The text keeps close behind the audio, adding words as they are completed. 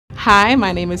Hi,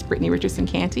 my name is Brittany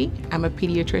Richardson-Canty. I'm a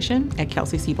pediatrician at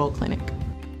Kelsey-Seybold Clinic.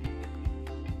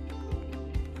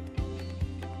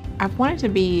 I've wanted to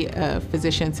be a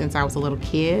physician since I was a little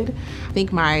kid. I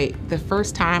think the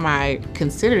first time I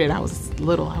considered it, I was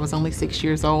little. I was only 6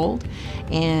 years old,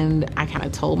 and I kind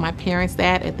of told my parents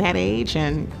that at that age,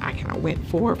 and I kind of went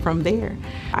forward from there.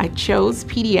 I chose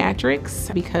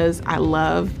pediatrics because I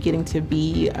love getting to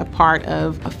be a part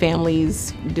of a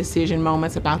family's decision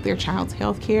moments about their child's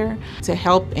health care, to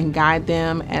help and guide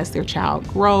them as their child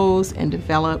grows and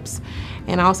develops,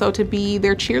 and also to be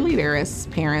their cheerleader as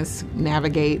parents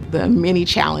navigate the many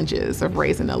challenges of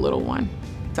raising a little one.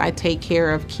 I take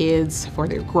care of kids for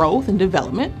their growth and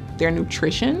development, their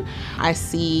nutrition. I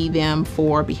see them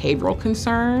for behavioral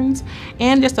concerns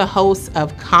and just a host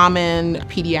of common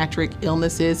pediatric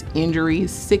illnesses, injuries,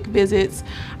 sick visits,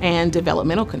 and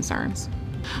developmental concerns.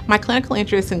 My clinical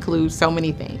interests include so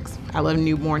many things. I love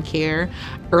newborn care,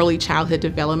 early childhood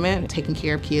development, taking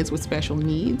care of kids with special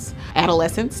needs,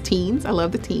 adolescents, teens, I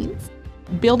love the teens.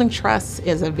 Building trust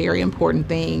is a very important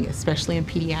thing, especially in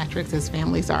pediatrics, as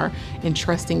families are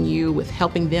entrusting you with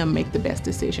helping them make the best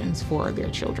decisions for their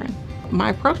children. My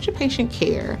approach to patient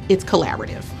care, it's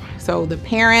collaborative. So the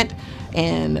parent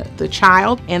and the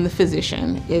child and the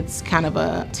physician, it's kind of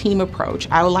a team approach.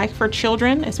 I would like for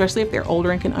children, especially if they're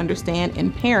older and can understand,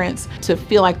 and parents to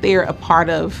feel like they're a part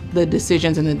of the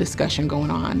decisions and the discussion going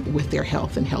on with their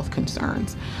health and health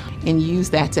concerns, and use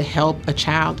that to help a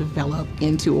child develop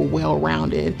into a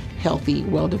well-rounded, healthy,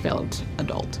 well-developed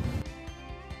adult.